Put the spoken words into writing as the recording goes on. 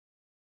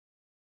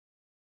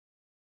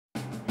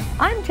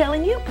I'm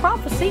telling you,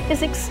 prophecy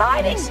is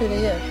exciting. Yes, it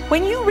is.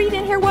 When you read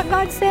in here what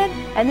God said,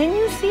 and then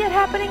you see it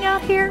happening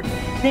out here,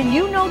 then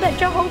you know that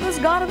Jehovah's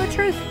God of the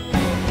truth.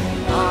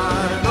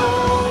 I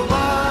know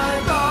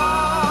my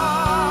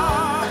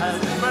God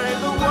has made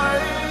the way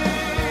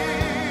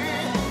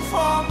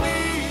for me.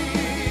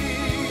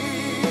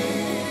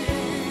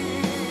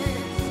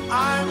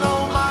 I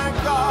know my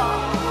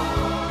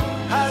God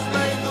has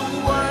made the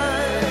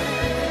way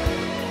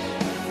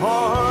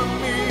for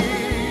me.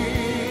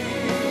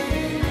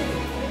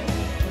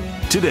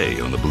 Today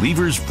on The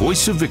Believer's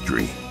Voice of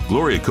Victory,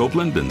 Gloria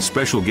Copeland and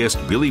special guest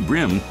Billy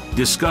Brim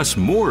discuss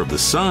more of the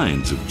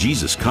signs of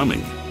Jesus'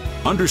 coming,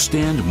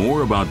 understand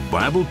more about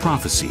Bible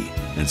prophecy,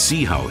 and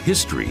see how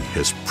history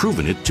has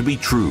proven it to be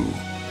true.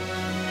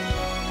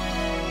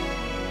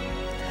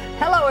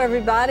 Hello,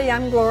 everybody.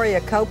 I'm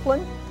Gloria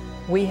Copeland.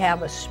 We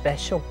have a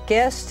special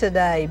guest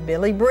today,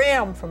 Billy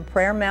Brim from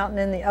Prayer Mountain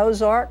in the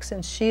Ozarks,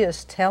 and she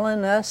is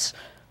telling us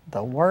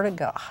the Word of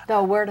God.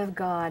 The Word of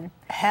God.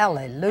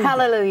 Hallelujah.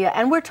 Hallelujah.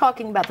 And we're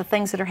talking about the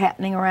things that are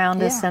happening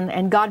around us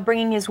and God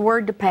bringing His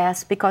Word to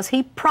pass because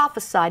He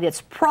prophesied,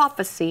 it's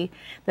prophecy,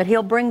 that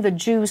He'll bring the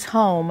Jews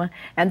home,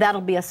 and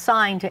that'll be a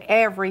sign to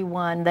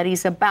everyone that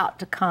He's about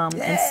to come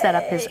and set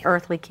up His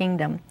earthly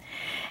kingdom.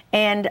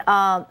 And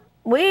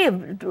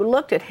we've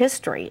looked at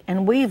history,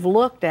 and we've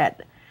looked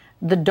at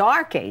the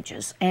dark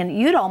ages, and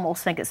you'd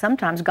almost think that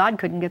sometimes God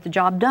couldn't get the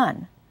job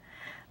done.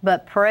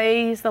 But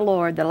praise the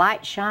Lord, the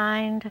light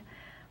shined,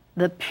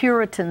 the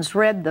Puritans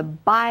read the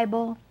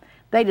Bible,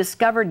 they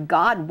discovered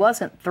God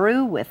wasn't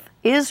through with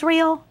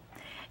Israel,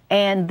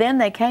 and then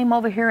they came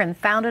over here and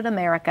founded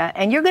America.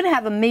 And you're going to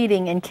have a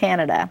meeting in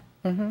Canada.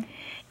 And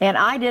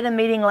I did a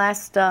meeting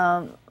last,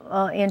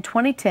 in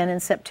 2010 in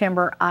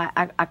September,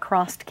 I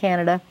crossed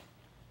Canada.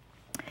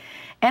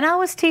 And I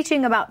was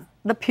teaching about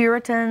the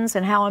Puritans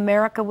and how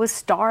America was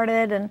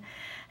started and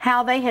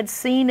how they had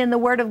seen in the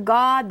Word of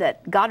God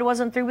that God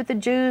wasn't through with the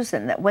Jews,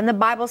 and that when the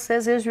Bible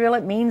says Israel,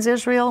 it means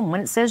Israel, and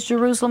when it says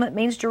Jerusalem, it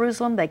means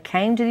Jerusalem. They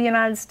came to the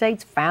United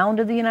States,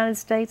 founded the United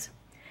States.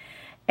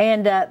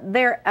 And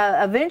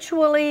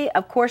eventually,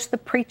 of course, the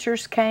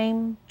preachers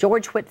came,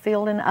 George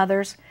Whitefield and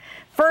others.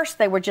 First,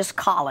 they were just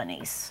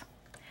colonies.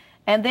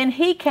 And then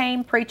he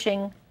came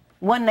preaching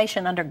one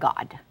nation under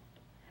God.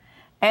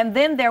 And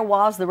then there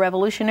was the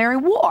Revolutionary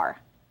War.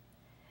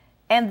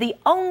 And the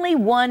only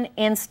one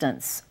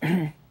instance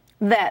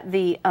that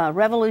the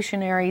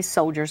revolutionary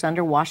soldiers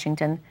under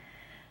Washington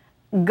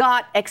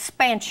got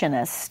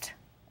expansionist.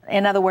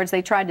 In other words,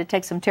 they tried to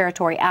take some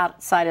territory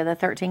outside of the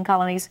 13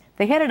 colonies.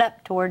 They headed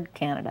up toward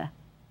Canada.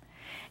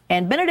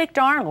 And Benedict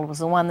Arnold was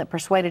the one that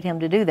persuaded him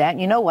to do that. And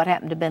you know what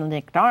happened to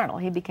Benedict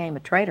Arnold. He became a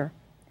traitor.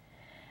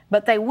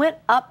 But they went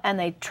up and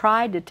they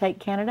tried to take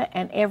Canada,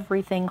 and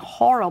everything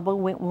horrible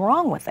went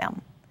wrong with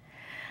them.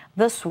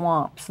 The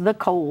swamps, the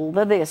cold,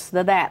 the this,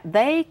 the that.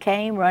 They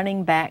came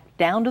running back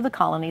down to the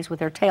colonies with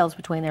their tails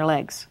between their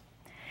legs.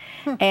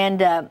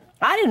 And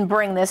I didn't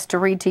bring this to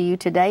read to you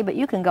today, but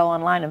you can go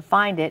online and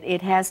find it.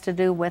 It has to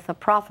do with the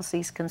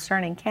prophecies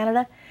concerning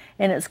Canada,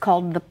 and it's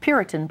called the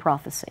Puritan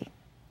prophecy.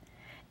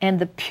 And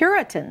the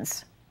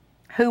Puritans,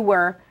 they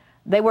were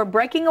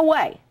breaking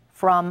away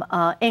from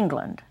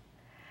England.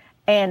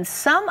 And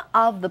some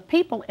of the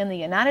people in the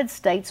United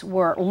States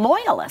were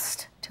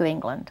loyalists to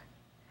England.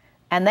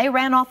 And they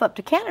ran off up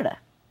to Canada.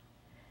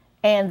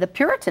 And the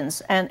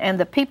Puritans and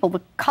the people,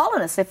 the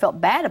colonists, they felt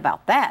bad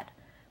about that.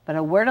 But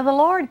a word of the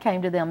Lord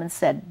came to them and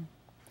said,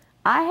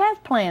 I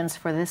have plans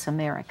for this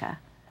America.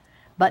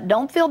 But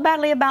don't feel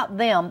badly about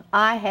them.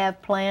 I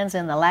have plans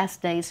in the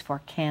last days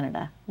for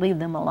Canada. Leave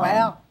them alone.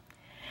 Wow.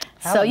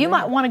 So you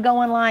might want to go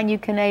online, you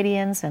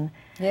Canadians, and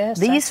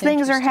these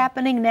things are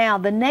happening now.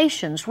 The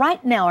nations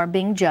right now are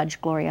being judged,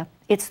 Gloria.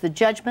 It's the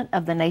judgment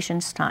of the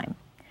nation's time.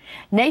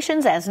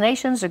 Nations as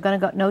nations are going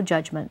to know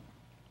judgment.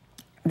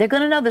 They're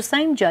going to know the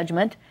same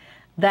judgment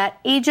that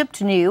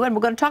Egypt knew, and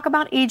we're going to talk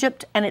about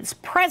Egypt and its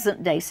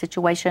present-day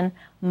situation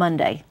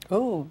Monday.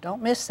 Oh,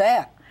 don't miss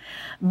that.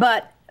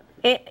 But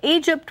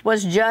Egypt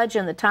was judged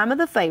in the time of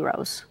the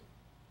pharaohs.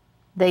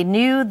 They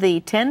knew the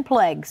 10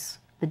 plagues,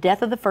 the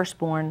death of the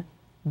firstborn,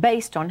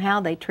 based on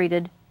how they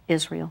treated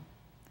Israel.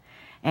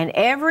 And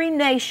every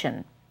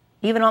nation,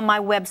 even on my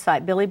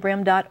website,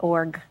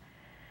 billybrim.org,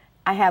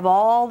 I have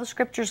all the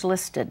scriptures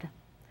listed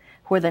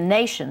where the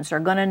nations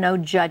are going to know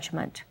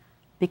judgment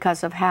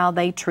because of how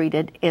they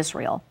treated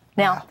Israel.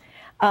 Now,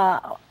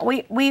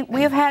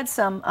 we have had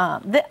some,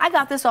 I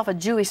got this off a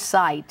Jewish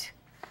site,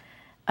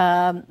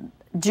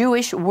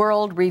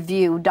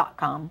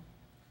 JewishWorldReview.com,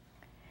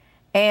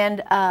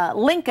 and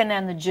Lincoln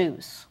and the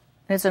Jews.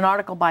 It's an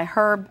article by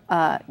Herb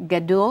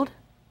Geduld.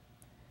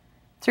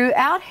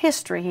 Throughout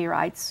history, he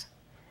writes,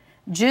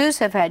 Jews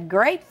have had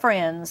great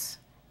friends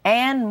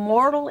and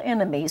mortal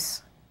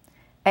enemies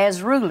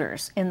as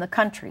rulers in the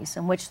countries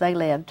in which they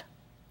lived.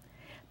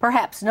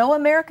 Perhaps no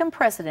American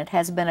president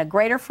has been a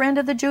greater friend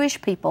of the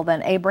Jewish people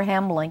than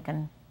Abraham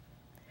Lincoln.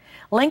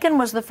 Lincoln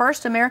was the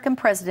first American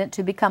president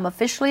to become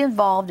officially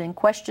involved in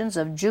questions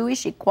of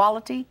Jewish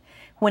equality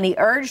when he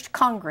urged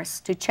Congress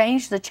to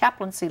change the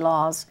chaplaincy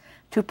laws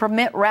to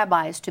permit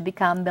rabbis to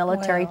become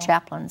military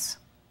chaplains.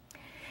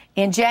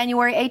 In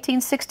January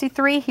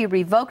 1863, he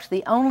revoked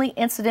the only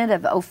incident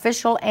of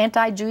official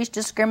anti-Jewish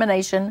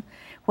discrimination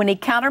when he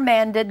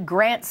countermanded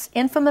Grant's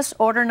infamous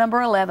Order No.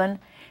 11,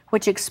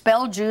 which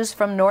expelled Jews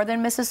from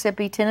northern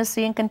Mississippi,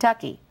 Tennessee, and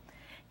Kentucky.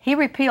 He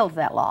repealed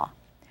that law.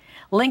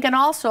 Lincoln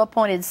also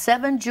appointed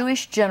 7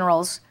 Jewish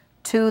generals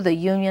to the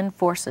Union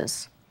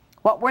forces.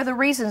 What were the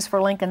reasons for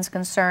Lincoln's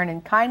concern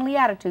and kindly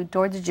attitude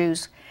toward the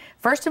Jews?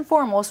 First and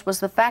foremost was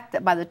the fact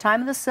that by the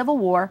time of the Civil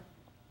War,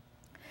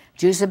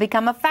 Jews had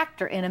become a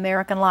factor in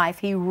American life.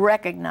 He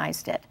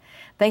recognized it.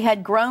 They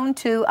had grown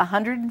to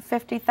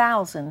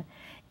 150,000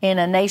 in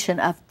a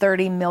nation of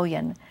 30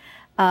 million.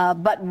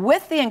 But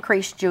with the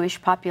increased Jewish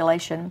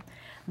population,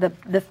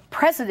 the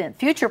president,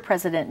 future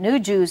president, knew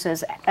Jews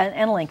as,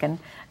 and Lincoln,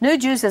 knew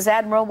Jews as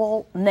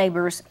admirable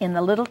neighbors in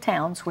the little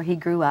towns where he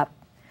grew up.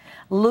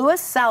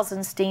 Louis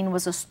Salzenstein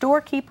was a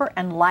storekeeper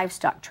and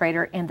livestock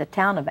trader in the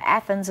town of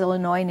Athens,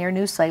 Illinois, near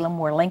New Salem,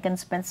 where Lincoln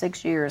spent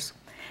 6 years.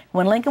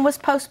 When Lincoln was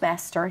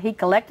postmaster, he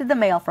collected the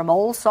mail from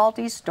Old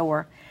Salty's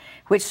store,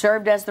 which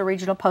served as the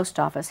regional post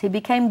office. He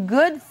became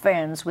good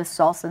friends with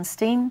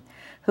Salzenstein,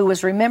 who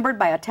was remembered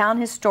by a town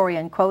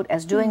historian, quote,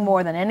 as doing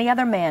more than any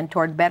other man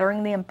toward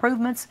bettering the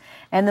improvements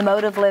and the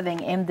mode of living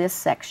in this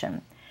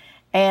section.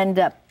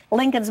 And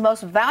Lincoln's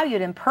most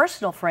valued and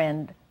personal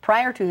friend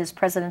prior to his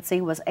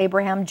presidency was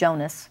Abraham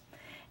Jonas,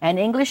 an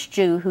English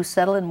Jew who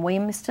settled in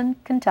Williamston,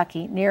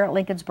 Kentucky, near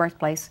Lincoln's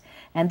birthplace,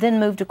 and then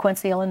moved to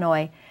Quincy,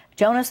 Illinois.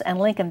 Jonas and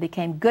Lincoln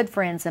became good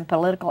friends and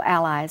political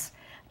allies.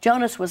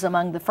 Jonas was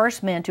among the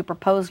first men to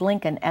propose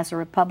Lincoln as a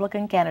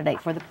Republican candidate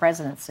for the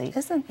presidency in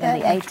the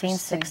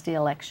 1860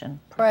 election.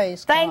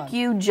 Praise God. Thank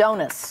you,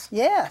 Jonas.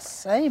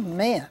 Yes,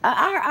 amen.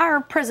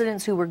 Our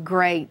presidents who were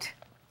great,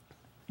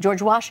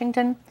 George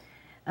Washington,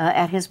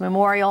 at his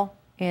memorial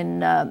in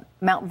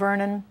Mount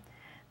Vernon,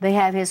 they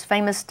have his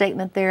famous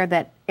statement there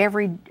that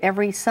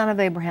every son of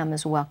Abraham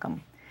is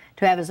welcome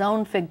to have his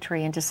own fig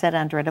tree and to sit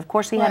under it. Of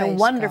course, he had a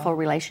wonderful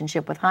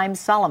relationship with Haym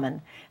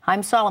Salomon,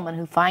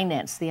 who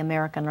financed the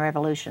American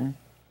Revolution.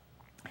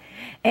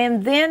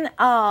 And then...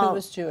 Who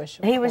was Jewish,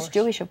 of course. He was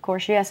Jewish, of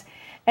course, yes.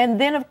 And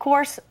then, of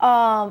course,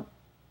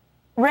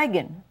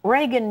 Reagan.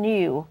 Reagan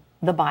knew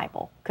the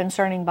Bible,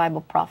 concerning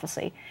Bible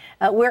prophecy.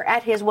 We're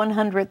at his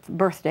 100th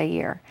birthday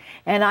year.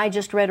 And I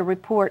just read a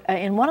report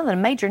in one of the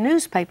major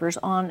newspapers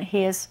on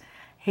his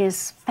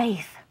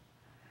faith.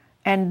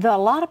 And a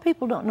lot of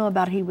people don't know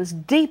about it. He was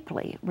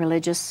deeply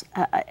religious.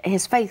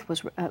 His faith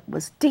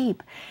was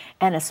deep,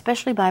 and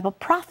especially Bible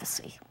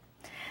prophecy.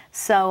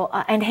 So,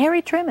 and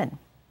Harry Truman,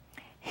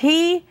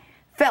 he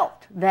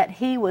felt that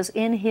he was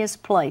in his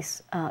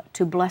place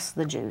to bless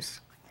the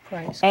Jews.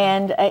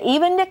 And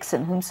even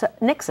Nixon,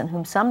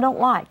 whom some don't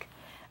like,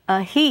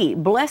 he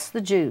blessed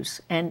the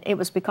Jews, and it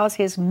was because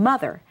his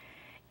mother,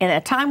 in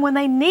a time when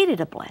they needed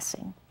a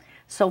blessing.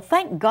 So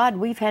thank God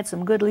we've had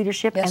some good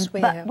leadership,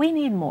 but we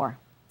need more.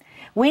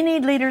 We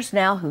need leaders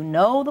now who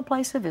know the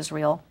place of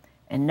Israel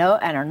and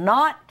are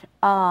not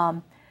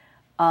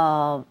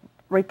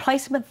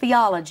replacement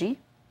theology,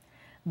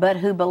 but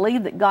who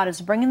believe that God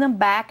is bringing them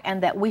back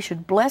and that we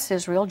should bless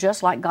Israel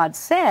just like God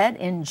said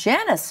in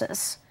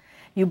Genesis.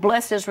 You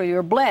bless Israel,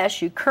 you're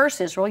blessed. You curse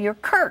Israel, you're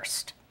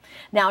cursed.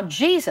 Now,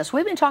 Jesus,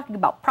 we've been talking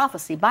about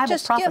prophecy, Bible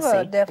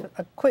prophecy. Just give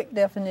a quick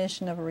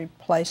definition of a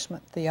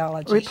replacement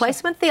theology.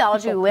 Replacement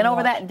theology, we went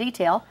over that in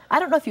detail. I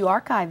don't know if you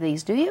archive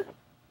these, do you?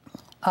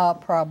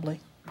 Probably.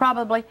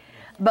 Probably.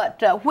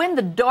 But when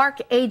the Dark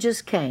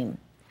Ages came,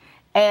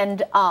 and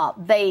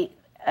the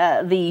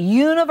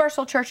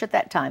universal church at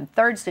that time,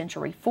 3rd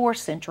century, 4th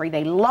century,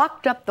 they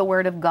locked up the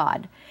Word of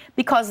God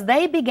because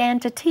they began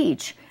to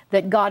teach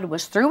that God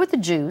was through with the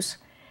Jews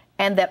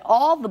and that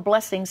all the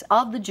blessings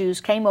of the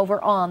Jews came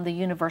over on the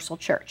universal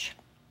church.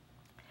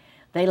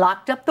 They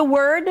locked up the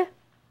Word,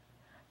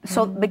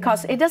 so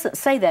because it doesn't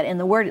say that in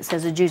the Word, it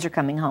says the Jews are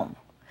coming home.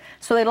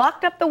 So they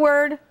locked up the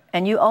Word,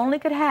 and you only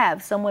could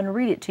have someone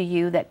read it to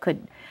you that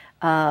could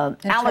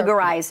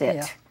allegorize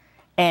it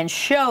and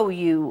show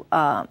you.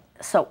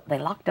 So they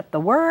locked up the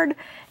Word,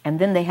 and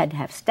then they had to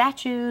have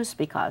statues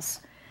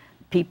because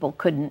people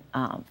couldn't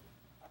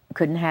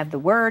have the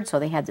Word, so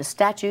they had the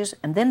statues.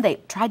 And then they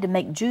tried to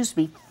make Jews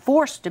be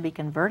forced to be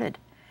converted.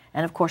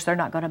 And of course, they're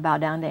not going to bow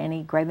down to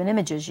any graven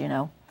images, you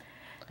know.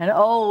 And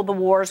oh, the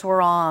wars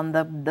were on.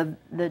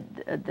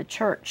 The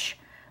church,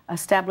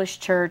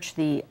 established church,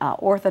 the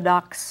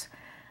Orthodox.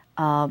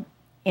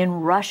 In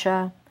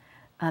Russia,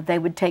 they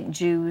would take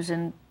Jews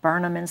and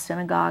burn them in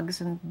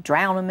synagogues and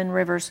drown them in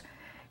rivers.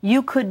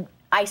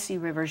 Icy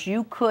rivers.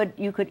 You could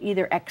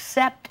either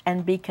accept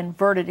and be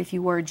converted if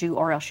you were a Jew,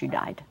 or else you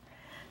died.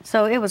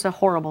 So it was a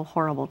horrible,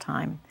 horrible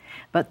time.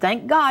 But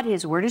thank God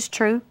His Word is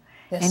true,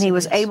 and He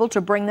was able to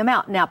bring them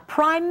out. Now,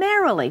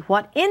 primarily,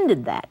 what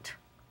ended that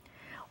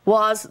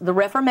was the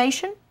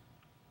Reformation,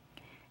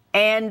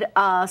 and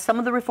some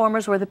of the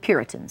reformers were the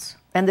Puritans.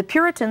 And the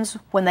Puritans,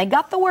 when they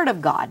got the Word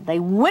of God, they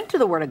went to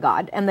the Word of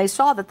God, and they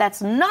saw that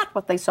that's not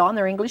what they saw in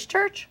their English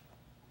church.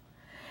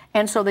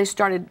 And so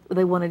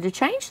they wanted to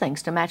change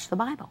things to match the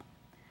Bible.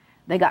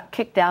 They got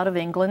kicked out of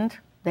England.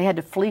 They had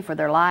to flee for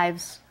their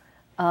lives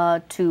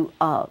to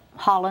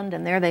Holland,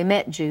 and there they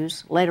met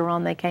Jews. Later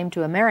on, they came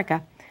to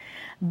America.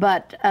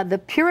 But the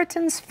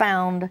Puritans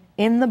found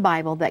in the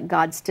Bible that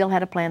God still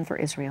had a plan for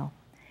Israel.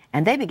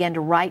 And they began to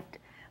write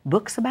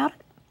books about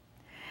it.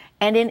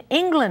 And in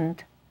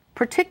England,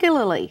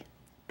 particularly,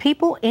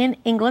 people in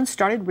England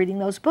started reading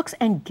those books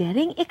and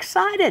getting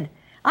excited.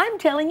 I'm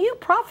telling you,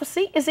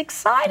 prophecy is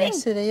exciting.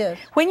 Yes, it is.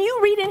 When you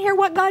read in here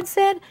what God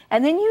said,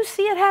 and then you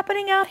see it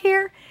happening out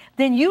here,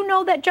 then you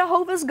know that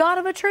Jehovah's God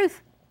of a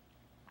truth.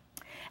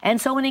 And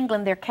so in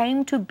England, there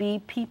came to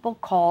be people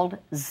called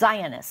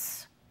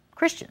Zionists,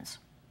 Christians.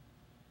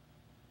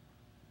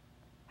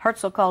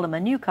 Herzl called them a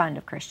new kind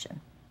of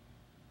Christian.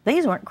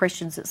 These weren't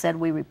Christians that said,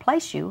 we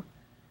replace you,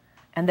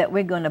 and that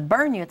we're going to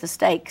burn you at the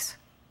stakes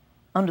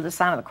under the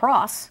sign of the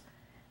cross.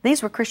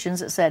 These were Christians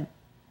that said,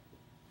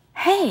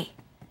 hey,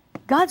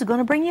 God's going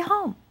to bring you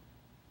home.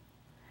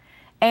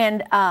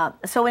 And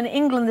so in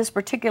England, this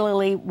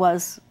particularly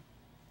was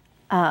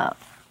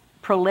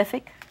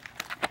prolific.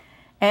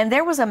 And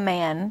there was a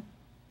man,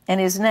 and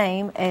his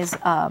name is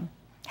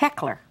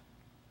Heckler,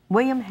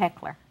 William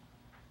Heckler.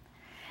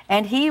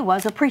 And he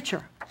was a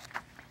preacher.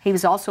 He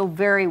was also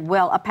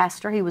a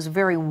pastor. He was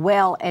very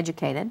well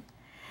educated.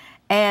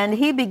 And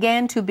he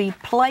began to be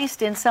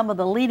placed in some of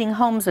the leading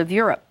homes of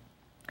Europe.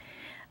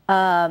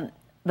 The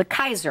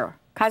Kaiser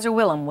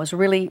Wilhelm, was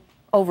really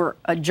over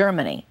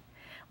Germany.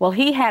 Well,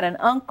 he had an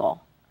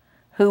uncle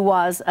who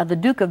was the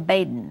Duke of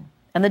Baden.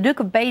 And the Duke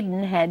of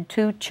Baden had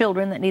 2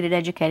 children that needed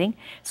educating.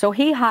 So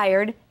he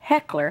hired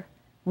Heckler,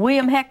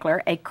 William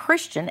Heckler, a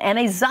Christian and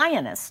a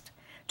Zionist,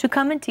 to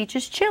come and teach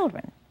his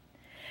children.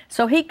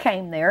 So he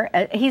came there.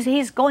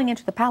 He's going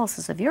into the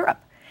palaces of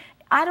Europe.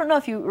 I don't know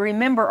if you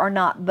remember or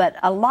not, but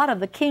a lot of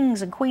the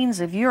kings and queens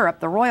of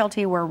Europe, the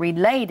royalty, were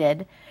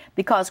related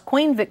because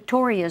Queen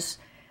Victoria's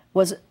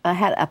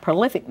had a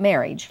prolific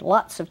marriage,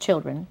 lots of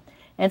children.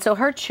 And so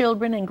her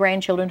children and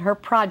grandchildren, her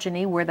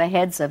progeny, were the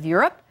heads of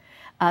Europe.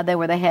 They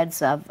were the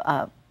heads of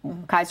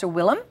Kaiser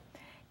Wilhelm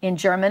in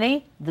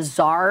Germany, the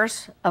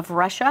czars of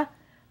Russia.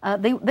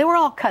 They were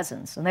all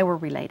cousins, and they were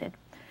related.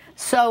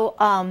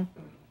 So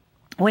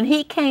when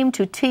he came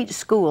to teach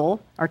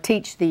school, or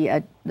teach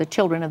the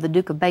children of the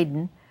Duke of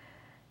Baden,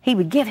 he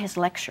would give his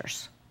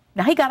lectures.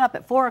 Now, he got up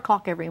at 4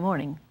 o'clock every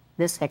morning,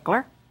 this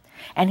Heckler,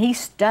 and he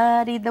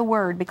studied the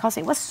Word because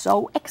it was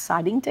so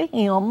exciting to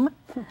him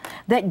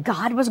that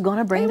God was going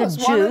to bring the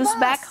Jews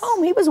back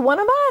home. He was one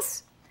of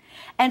us.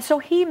 And so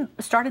he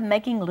started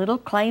making little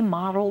clay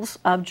models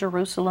of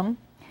Jerusalem,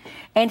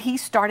 and he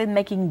started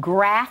making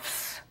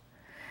graphs,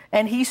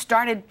 and he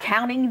started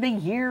counting the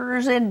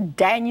years in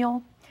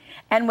Daniel.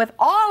 And with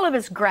all of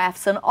his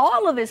graphs and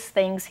all of his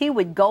things, he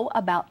would go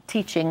about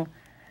teaching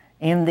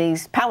in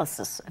these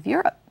palaces of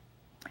Europe.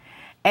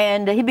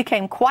 And he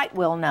became quite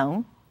well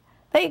known.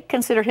 They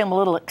considered him a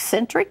little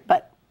eccentric,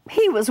 but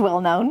he was well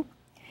known.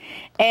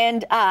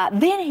 And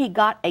then he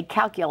got a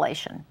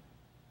calculation.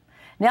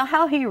 Now,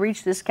 how he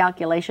reached this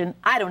calculation,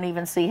 I don't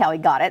even see how he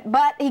got it,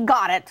 but he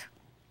got it.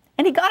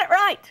 And he got it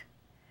right.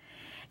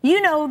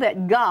 You know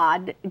that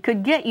God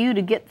could get you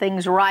to get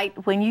things right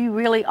when you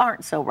really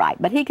aren't so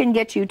right, but he can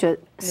get you to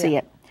see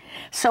it.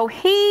 So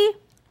he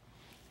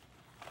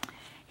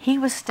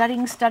was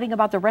studying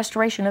about the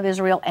restoration of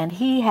Israel, and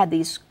he had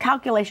these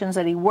calculations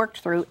that he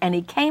worked through, and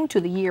he came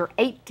to the year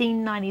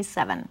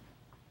 1897.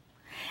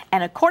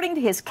 And according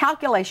to his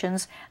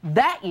calculations,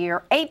 that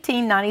year,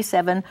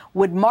 1897,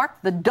 would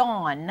mark the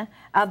dawn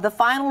of the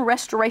final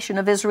restoration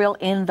of Israel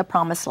in the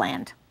Promised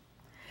Land.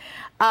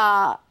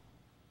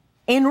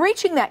 In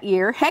reaching that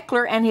year,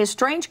 Heckler and his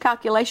strange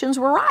calculations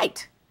were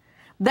right.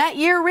 That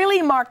year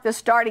really marked the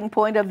starting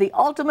point of the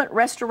ultimate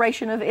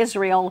restoration of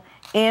Israel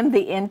in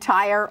the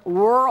entire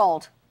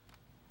world.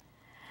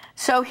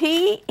 So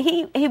he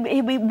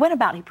went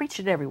about, he preached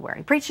it everywhere.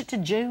 He preached it to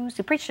Jews,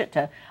 he preached it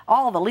to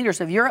all the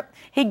leaders of Europe.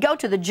 He'd go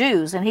to the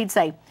Jews and he'd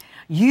say,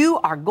 you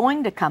are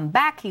going to come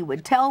back. He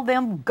would tell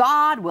them,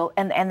 God will,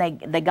 and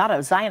they got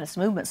a Zionist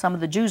movement, some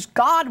of the Jews,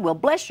 God will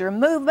bless your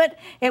movement.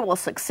 It will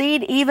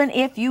succeed even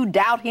if you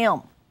doubt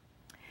him.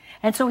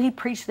 And so he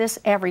preached this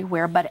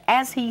everywhere. But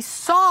as he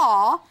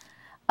saw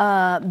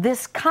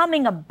this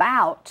coming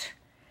about,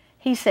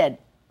 he said,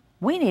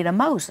 we need a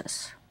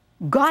Moses.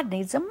 God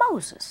needs a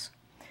Moses.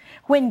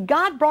 When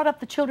God brought up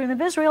the children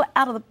of Israel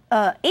out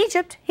of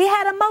Egypt, he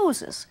had a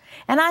Moses.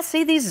 And I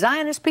see these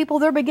Zionist people,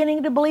 they're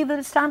beginning to believe that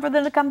it's time for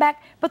them to come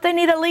back, but they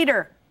need a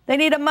leader. They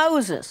need a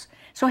Moses.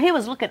 So he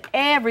was looking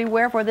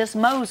everywhere for this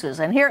Moses,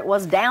 and here it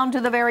was down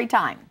to the very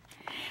time.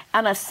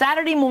 On a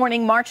Saturday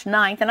morning, March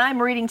 9th, and I'm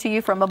reading to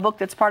you from a book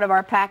that's part of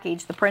our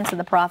package, The Prince and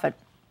the Prophet.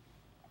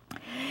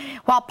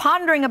 While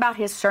pondering about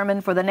his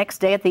sermon for the next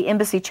day at the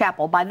Embassy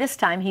Chapel, by this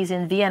time he's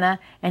in Vienna,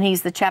 and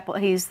he's the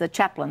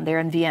chaplain there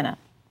in Vienna.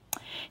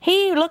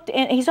 He looked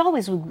in, he's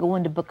always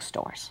going to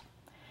bookstores,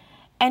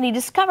 and he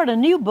discovered a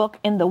new book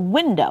in the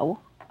window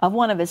of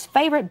one of his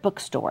favorite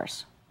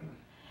bookstores.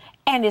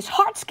 And his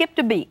heart skipped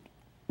a beat.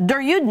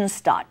 Der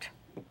Judenstaat,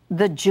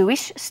 the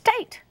Jewish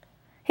state.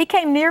 He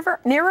came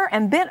nearer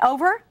and bent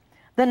over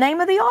the name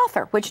of the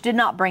author, which did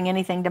not bring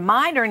anything to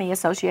mind or any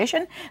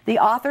association. The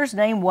author's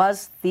name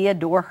was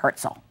Theodore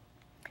Herzl.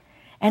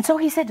 And so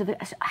he said to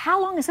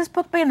how long has this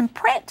book been in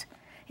print?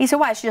 He said,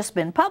 why, it's just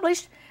been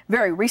published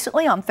very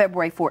recently on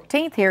February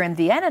 14th here in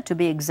Vienna, to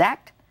be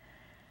exact.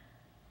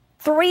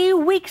 3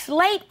 weeks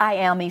late I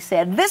am, he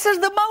said. This is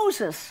the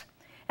Moses.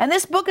 And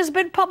this book has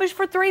been published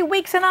for 3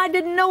 weeks and I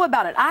didn't know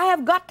about it. I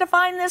have got to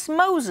find this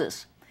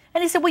Moses.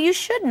 And he said, well, you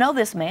should know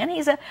this man.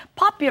 He's a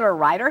popular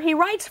writer. He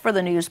writes for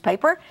the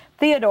newspaper,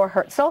 Theodore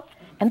Herzl.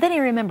 And then he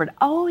remembered,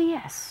 oh,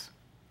 yes.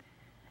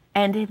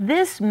 And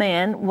this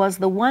man was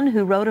the one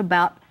who wrote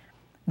about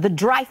the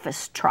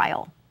Dreyfus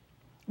trial.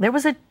 There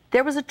was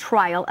a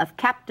trial of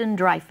Captain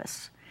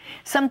Dreyfus.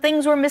 Some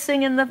things were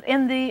missing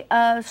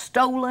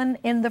stolen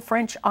in the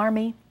French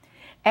army,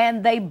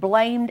 and they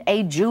blamed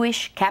a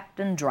Jewish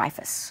Captain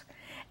Dreyfus.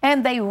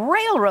 And they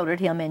railroaded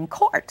him in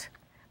court.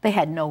 They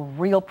had no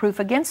real proof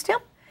against him.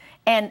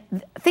 And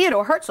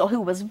Theodore Herzl,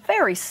 who was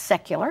very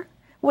secular,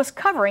 was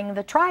covering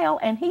the trial,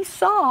 and he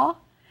saw,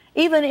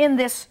 even in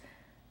this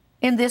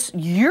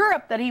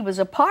Europe that he was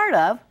a part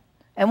of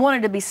and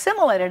wanted to be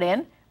assimilated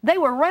in, they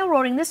were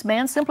railroading this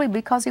man simply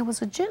because he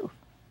was a Jew.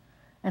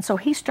 And so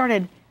he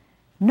started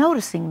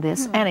noticing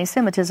this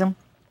anti-Semitism,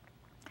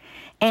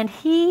 and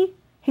he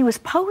was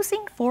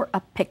posing for a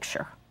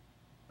picture,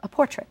 a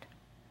portrait.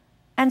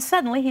 And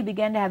suddenly he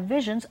began to have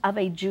visions of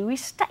a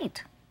Jewish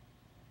state.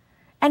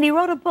 And he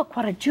wrote a book,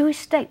 what a Jewish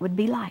state would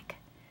be like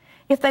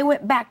if they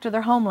went back to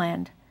their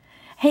homeland.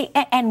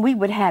 And we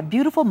would have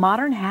beautiful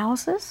modern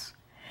houses.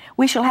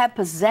 We shall have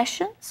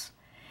possessions.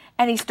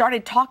 And he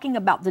started talking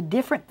about the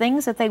different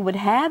things that they would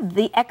have.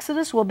 The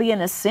Exodus will be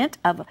an ascent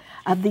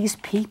of these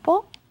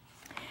people.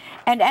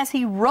 And as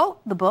he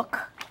wrote the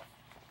book,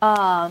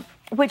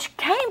 which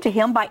came to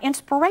him by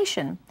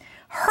inspiration,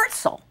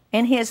 Herzl,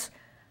 in his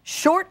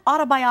short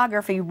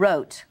autobiography,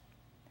 wrote,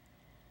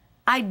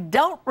 I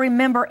don't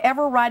remember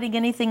ever writing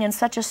anything in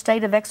such a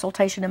state of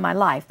exultation in my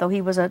life, though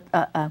he was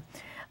a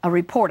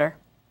reporter.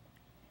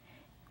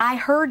 I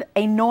heard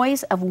a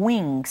noise of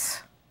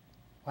wings.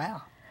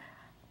 Wow.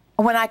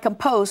 When I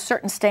composed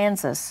certain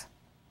stanzas.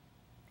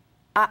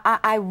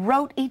 I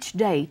wrote each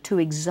day to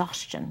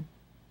exhaustion.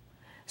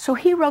 So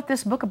he wrote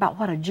this book about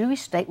what a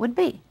Jewish state would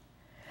be.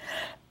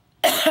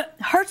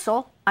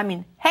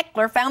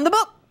 Heckler found the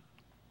book.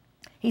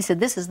 He said,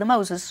 this is the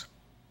Moses.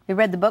 He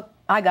read the book.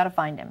 I got to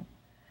find him.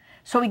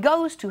 So he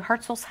goes to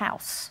Herzl's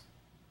house.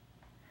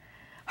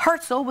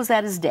 Herzl was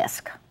at his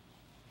desk.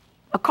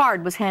 A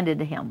card was handed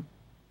to him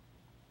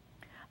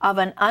of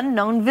an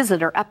unknown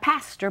visitor, a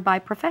pastor by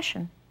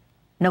profession,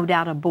 no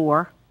doubt a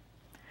bore,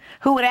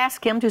 who would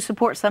ask him to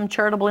support some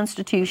charitable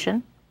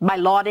institution by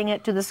lauding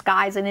it to the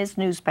skies in his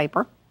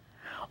newspaper,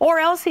 or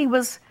else he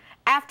was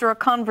after a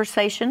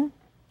conversion,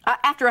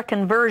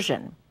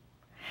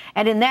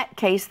 and in that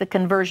case the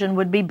conversion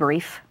would be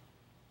brief.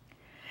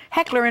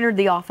 Heckler entered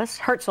the office.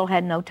 Herzl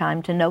had no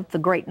time to note the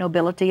great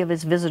nobility of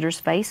his visitor's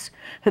face,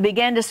 who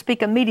began to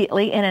speak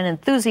immediately in an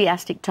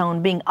enthusiastic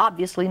tone, being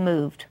obviously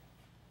moved.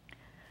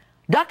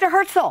 Dr.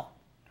 Herzl,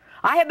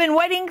 I have been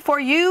waiting for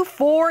you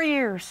 4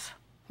 years.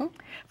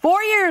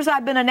 4 years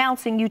I've been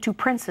announcing you to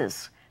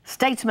princes,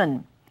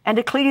 statesmen, and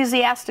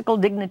ecclesiastical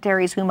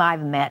dignitaries whom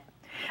I've met.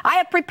 I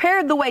have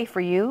prepared the way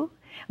for you.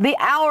 The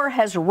hour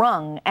has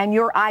rung, and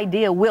your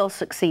idea will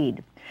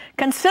succeed.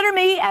 Consider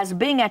me as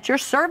being at your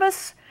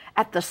service,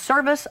 at the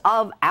service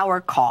of our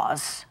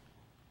cause.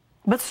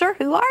 But, sir,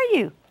 who are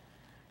you?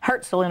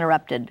 Herzl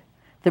interrupted.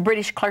 The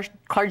British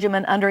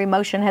clergyman, under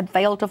emotion, had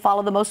failed to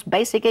follow the most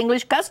basic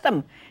English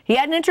custom. He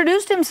hadn't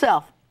introduced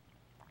himself.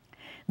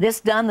 This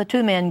done, the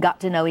two men got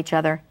to know each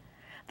other.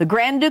 The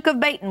Grand Duke of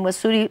Baden was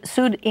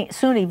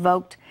soon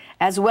evoked,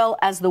 as well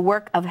as the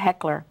work of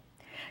Heckler.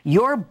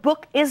 Your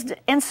book is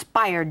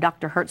inspired,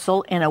 Dr.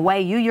 Herzl, in a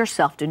way you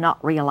yourself do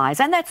not realize,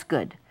 and that's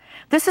good.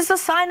 This is a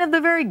sign of the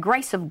very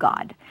grace of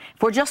God.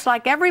 For just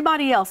like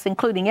everybody else,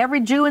 including every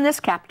Jew in this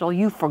capital,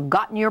 you've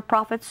forgotten your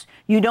prophets.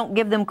 You don't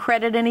give them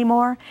credit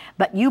anymore,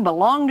 but you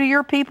belong to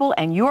your people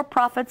and your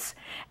prophets,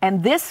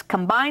 and this,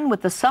 combined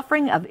with the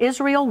suffering of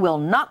Israel, will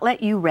not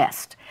let you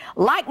rest.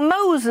 Like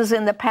Moses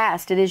in the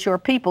past, it is your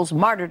people's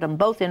martyrdom,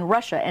 both in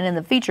Russia and in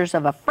the features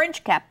of a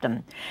French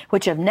captain,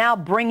 which have now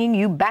bringing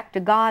you back to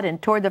God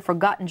and toward the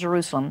forgotten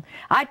Jerusalem.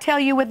 I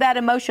tell you with that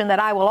emotion that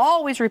I will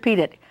always repeat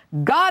it.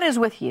 God is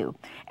with you,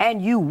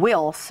 and you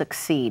will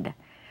succeed.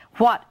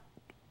 What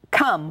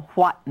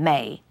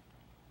may.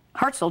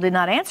 Herzl did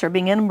not answer,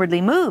 being inwardly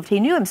moved. He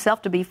knew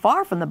himself to be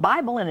far from the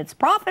Bible and its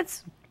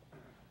prophets.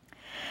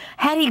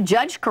 Had he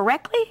judged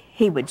correctly,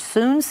 he would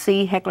soon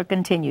see. Heckler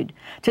continued.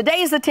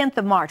 Today is the 10th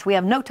of March. We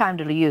have no time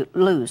to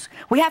lose.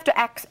 We have to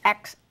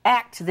act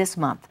this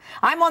month.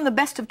 I'm on the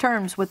best of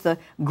terms with the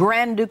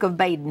Grand Duke of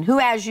Baden, who,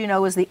 as you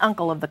know, is the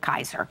uncle of the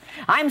Kaiser.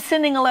 I'm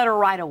sending a letter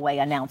right away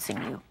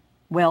announcing you.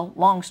 Well,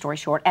 long story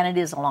short, and it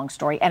is a long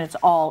story, and it's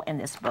all in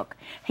this book.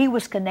 He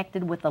was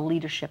connected with the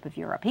leadership of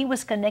Europe. He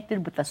was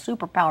connected with the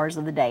superpowers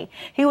of the day.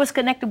 He was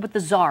connected with the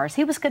czars.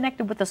 He was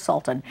connected with the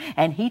Sultan.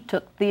 And he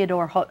took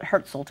Theodor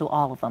Herzl to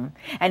all of them.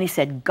 And he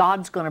said,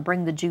 God's going to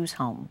bring the Jews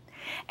home.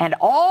 And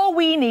all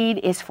we need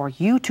is for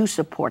you to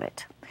support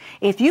it.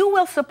 If you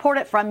will support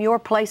it from your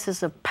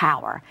places of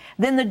power,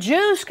 then the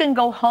Jews can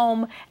go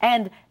home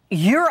and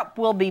Europe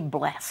will be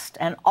blessed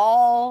and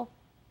all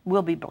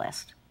will be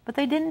blessed. But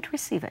they didn't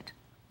receive it.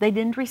 They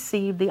didn't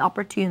receive the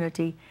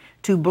opportunity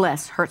to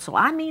bless Herzl.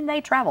 I mean, they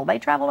traveled. They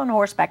traveled on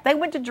horseback. They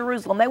went to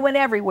Jerusalem. They went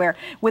everywhere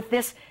with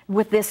this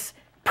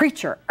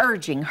preacher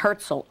urging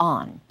Herzl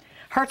on.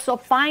 Herzl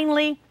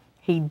finally,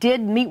 he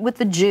did meet with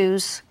the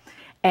Jews,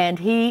 and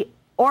he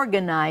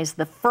organized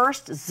the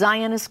first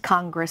Zionist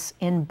Congress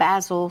in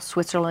Basel,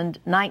 Switzerland,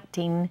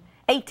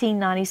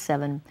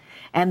 1897.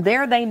 And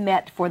there they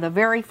met for the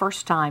very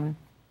first time.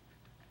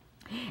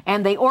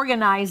 And they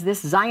organized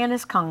this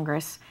Zionist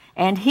Congress.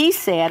 And he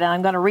said, and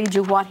I'm going to read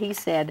you what he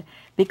said,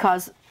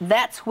 because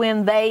that's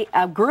when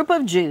a group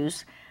of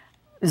Jews,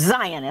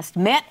 Zionists,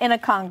 met in a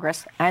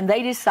Congress, and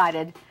they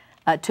decided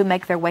to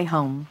make their way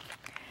home.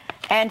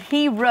 And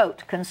he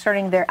wrote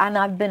concerning and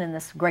I've been in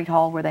this great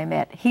hall where they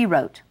met, he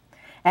wrote,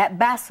 at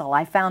Basel,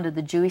 I founded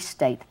the Jewish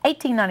state,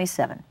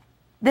 1897.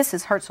 This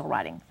is Herzl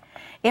writing.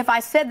 If I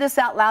said this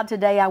out loud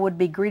today, I would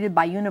be greeted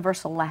by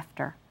universal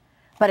laughter.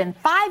 But in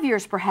 5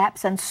 years,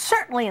 perhaps, and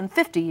certainly in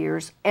 50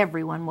 years,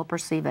 everyone will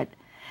perceive it.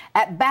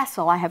 At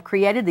Basel, I have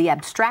created the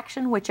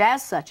abstraction which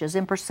as such is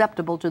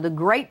imperceptible to the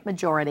great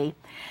majority.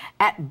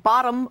 At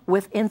bottom,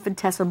 with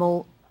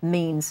infinitesimal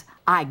means,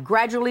 I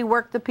gradually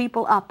worked the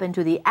people up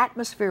into the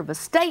atmosphere of a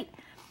state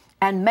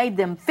and made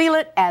them feel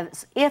it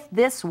as if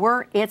this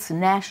were its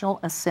National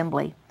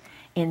Assembly.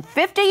 In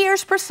 50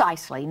 years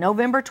precisely,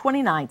 November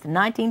 29th,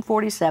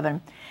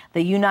 1947,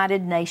 the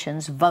United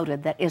Nations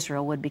voted that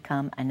Israel would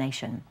become a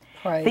nation.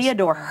 Praise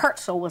Theodor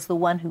Herzl was the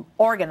one who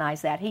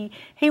organized that.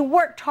 He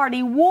worked hard,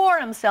 he wore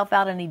himself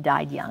out, and he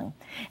died young.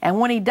 And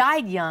when he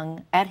died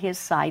young, at his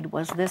side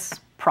was this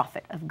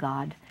prophet of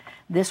God,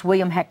 this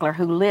William Heckler,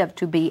 who lived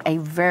to be a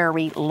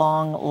very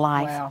long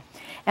life. Wow.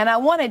 And I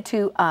wanted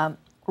to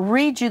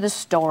read you the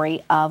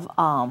story of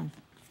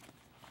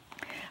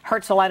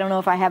Herzl. I don't know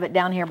if I have it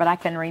down here, but I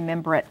can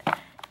remember it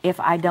if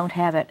I don't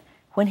have it.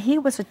 When he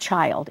was a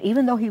child,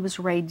 even though he was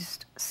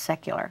raised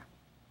secular,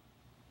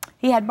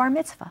 he had bar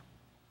mitzvah.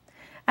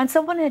 And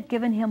someone had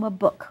given him a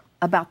book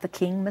about the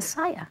King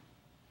Messiah.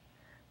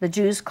 The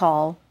Jews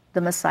call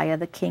the Messiah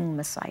the King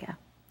Messiah.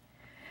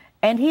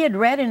 And he had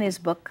read in his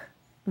book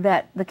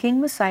that the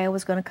King Messiah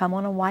was going to come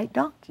on a white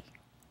donkey.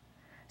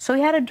 So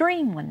he had a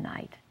dream one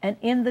night, and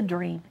in the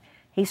dream,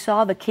 he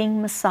saw the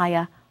King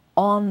Messiah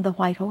on the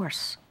white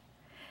horse.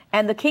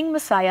 And the King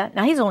Messiah,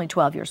 now he's only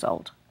 12 years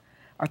old,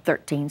 or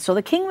 13, so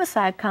the King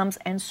Messiah comes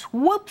and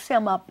swoops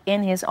him up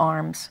in his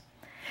arms,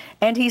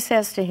 and he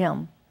says to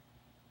him,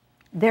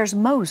 there's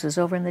Moses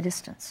over in the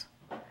distance.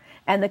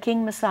 And the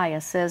King Messiah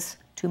says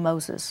to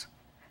Moses,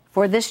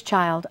 for this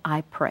child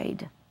I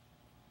prayed.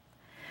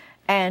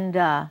 And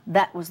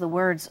that was the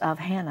words of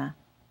Hannah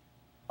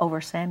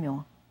over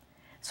Samuel.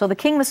 So the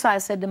King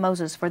Messiah said to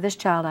Moses, for this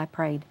child I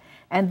prayed.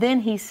 And then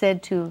he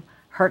said to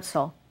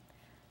Herzl,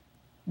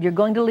 you're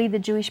going to lead the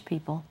Jewish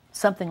people,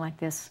 something like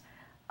this.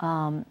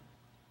 I'll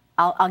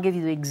give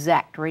you the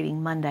exact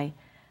reading Monday.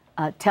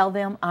 Tell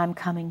them I'm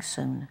coming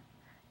soon,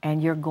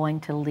 and you're going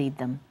to lead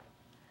them.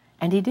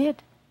 And he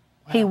did.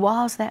 Wow. He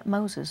was that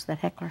Moses that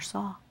Heckler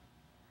saw.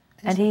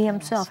 And he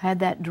himself had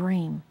that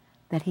dream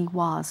that he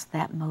was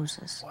that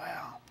Moses.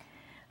 Wow.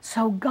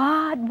 So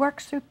God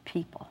works through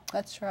people.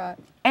 That's right.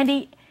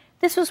 And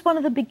this was one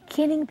of the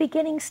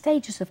beginning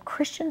stages of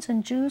Christians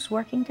and Jews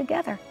working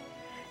together.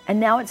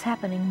 And now it's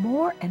happening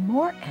more and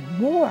more and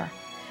more.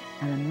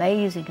 And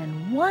amazing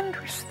and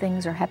wondrous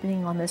things are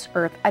happening on this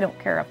earth. I don't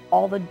care if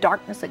all the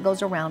darkness that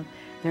goes around,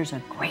 there's a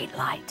great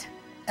light.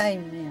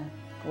 Amen.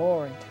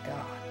 Glory to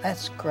God.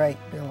 That's great,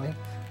 Billy.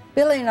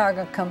 Billy and I are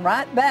going to come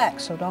right back,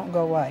 so don't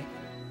go away.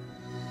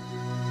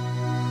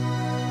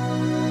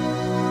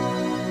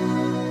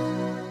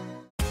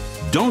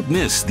 Don't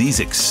miss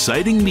these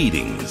exciting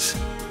meetings.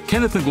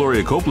 Kenneth and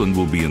Gloria Copeland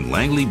will be in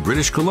Langley,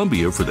 British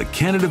Columbia for the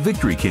Canada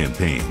Victory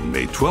Campaign,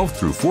 May 12th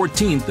through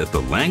 14th at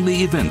the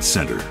Langley Events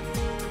Center.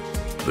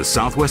 The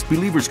Southwest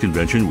Believers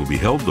Convention will be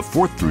held the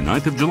 4th through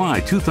 9th of July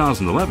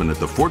 2011 at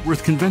the Fort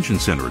Worth Convention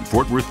Center in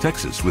Fort Worth,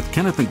 Texas, with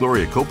Kenneth and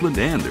Gloria Copeland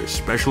and their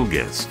special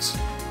guests.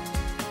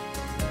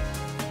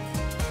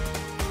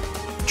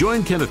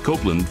 Join Kenneth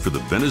Copeland for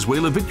the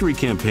Venezuela Victory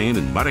Campaign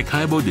in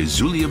Maracaibo de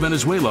Zulia,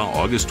 Venezuela,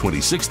 August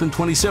 26th and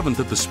 27th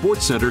at the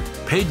Sports Center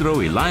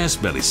Pedro Elias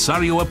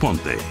Belisario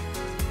Aponte.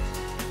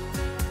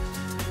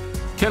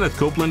 Kenneth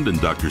Copeland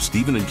and Dr.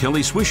 Stephen and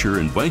Kelly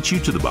Swisher invite you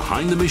to the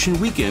Behind the Mission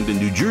Weekend in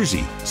New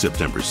Jersey,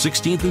 September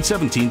 16th and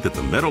 17th at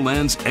the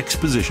Meadowlands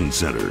Exposition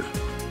Center.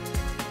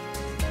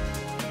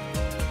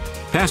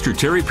 Pastor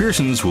Terry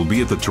Pearsons will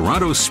be at the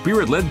Toronto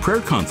Spirit-Led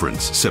Prayer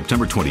Conference,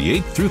 September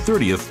 28th through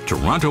 30th,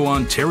 Toronto,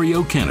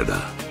 Ontario,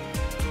 Canada.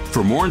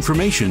 For more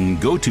information,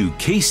 go to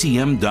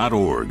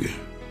kcm.org.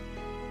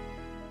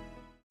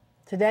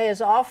 Today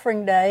is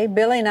offering day.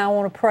 Billy and I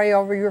want to pray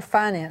over your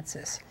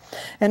finances.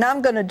 And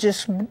I'm going to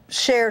just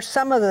share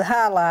some of the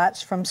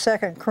highlights from 2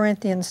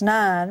 Corinthians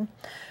 9.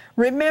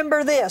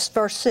 Remember this,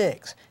 verse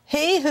 6.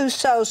 He who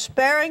sows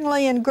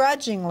sparingly and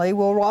grudgingly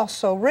will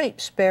also reap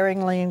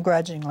sparingly and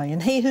grudgingly.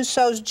 And he who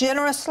sows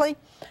generously,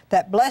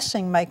 that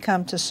blessing may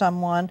come to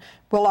someone,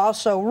 will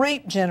also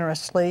reap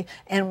generously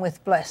and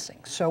with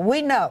blessing. So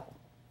we know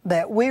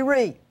that we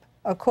reap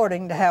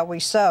according to how we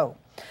sow.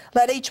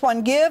 Let each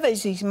one give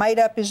as he's made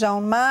up his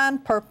own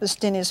mind,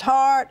 purposed in his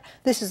heart.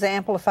 This is the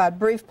Amplified,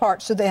 brief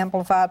parts of the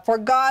Amplified. For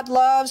God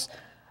loves,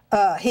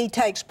 he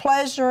takes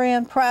pleasure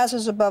in,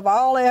 prizes above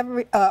all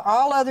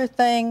other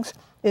things,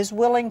 is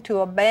willing to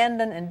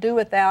abandon and do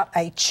without,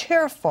 a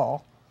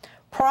cheerful,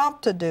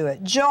 prompt to do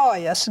it,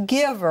 joyous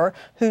giver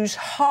whose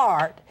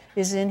heart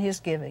is in his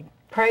giving.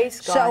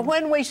 Praise God. So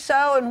when we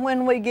sow and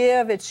when we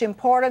give, it's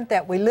important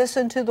that we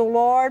listen to the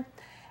Lord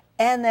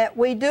and that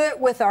we do it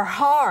with our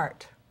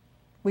heart.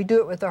 We do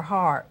it with our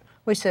heart.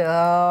 We say,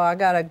 oh, I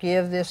got to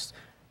give this,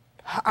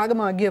 I'm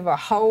going to give a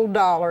whole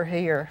 $1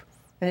 here.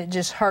 And it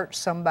just hurts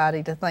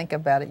somebody to think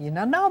about it. You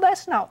know, no,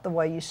 that's not the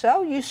way you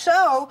sow. You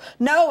sow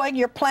knowing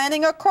you're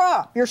planting a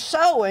crop. You're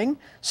sowing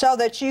so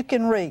that you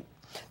can reap.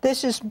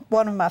 This is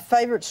one of my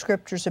favorite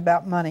scriptures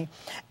about money.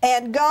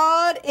 And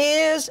God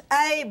is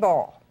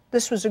able.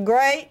 This was a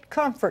great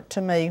comfort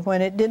to me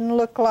when it didn't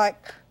look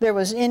like there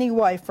was any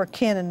way for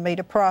Ken and me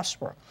to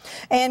prosper.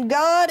 And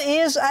God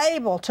is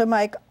able to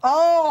make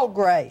all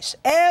grace,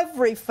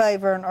 every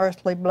favor and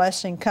earthly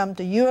blessing come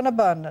to you in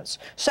abundance,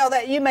 so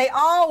that you may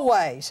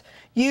always,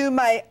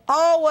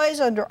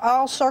 under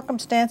all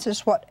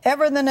circumstances,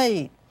 whatever the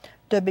need,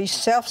 to be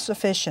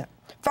self-sufficient,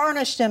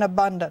 furnished in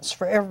abundance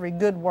for every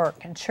good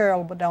work and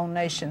charitable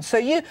donation. So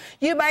you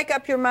make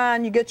up your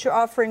mind, you get your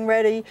offering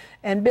ready,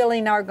 and Billy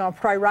and I are going to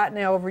pray right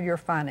now over your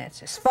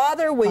finances.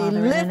 Father, we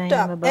lift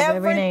up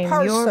every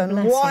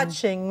person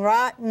watching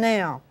right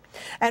now.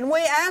 And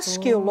we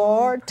ask you,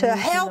 Lord, to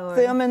help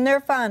them in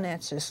their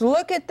finances.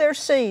 Look at their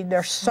seed.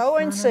 They're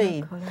sowing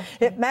seed.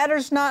 It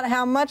matters not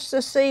how much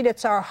the seed,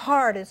 it's our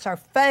heart, it's our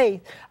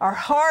faith. Our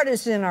heart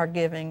is in our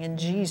giving in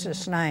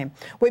Jesus' name.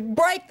 We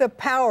break the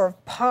power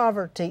of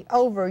poverty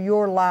over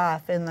your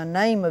life in the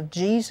name of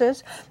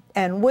Jesus.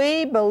 And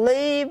we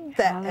believe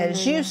that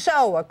as you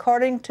sow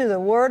according to the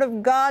Word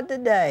of God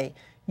today,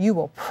 you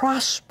will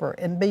prosper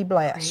and be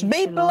blessed.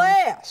 Be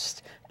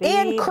blessed.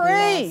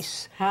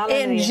 Increase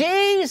in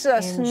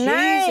Jesus'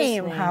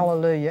 name.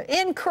 Hallelujah.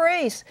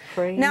 Increase.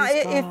 Now,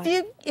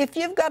 if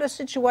you've got a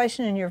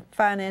situation in your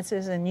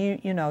finances and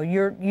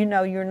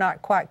you're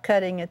not quite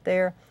cutting it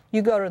there,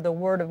 you go to the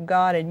Word of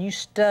God and you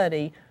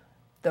study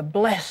the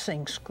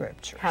blessing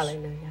scriptures.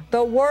 Hallelujah.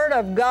 The Word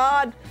of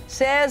God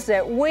says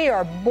that we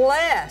are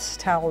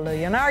blessed.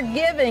 Hallelujah. And our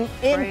giving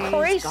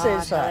increases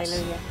us.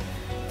 Hallelujah.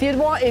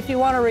 If you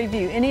want to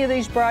review any of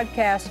these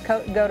broadcasts,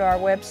 go to our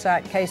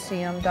website,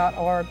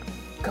 kcm.org.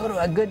 Go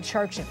to a good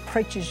church that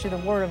preaches you the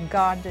Word of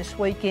God this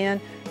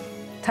weekend.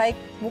 Take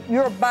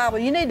your Bible.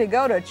 You need to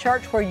go to a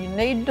church where you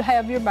need to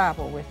have your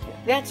Bible with you.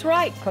 That's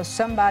right. Because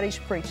somebody's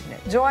preaching it.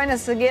 Join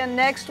us again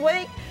next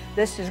week.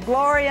 This is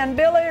Gloria and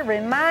Billy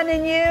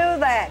reminding you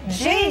that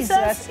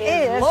Jesus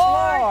is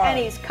Lord. And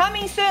He's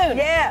coming soon.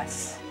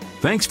 Yes.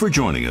 Thanks for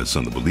joining us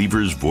on the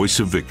Believer's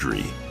Voice of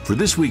Victory. For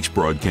this week's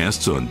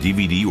broadcasts on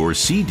DVD or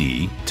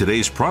CD,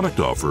 today's product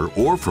offer,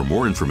 or for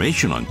more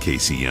information on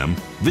KCM,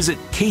 visit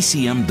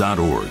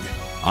kcm.org.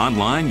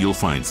 Online, you'll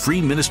find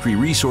free ministry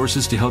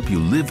resources to help you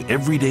live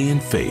every day in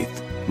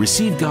faith.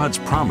 Receive God's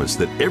promise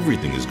that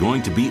everything is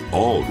going to be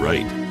all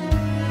right.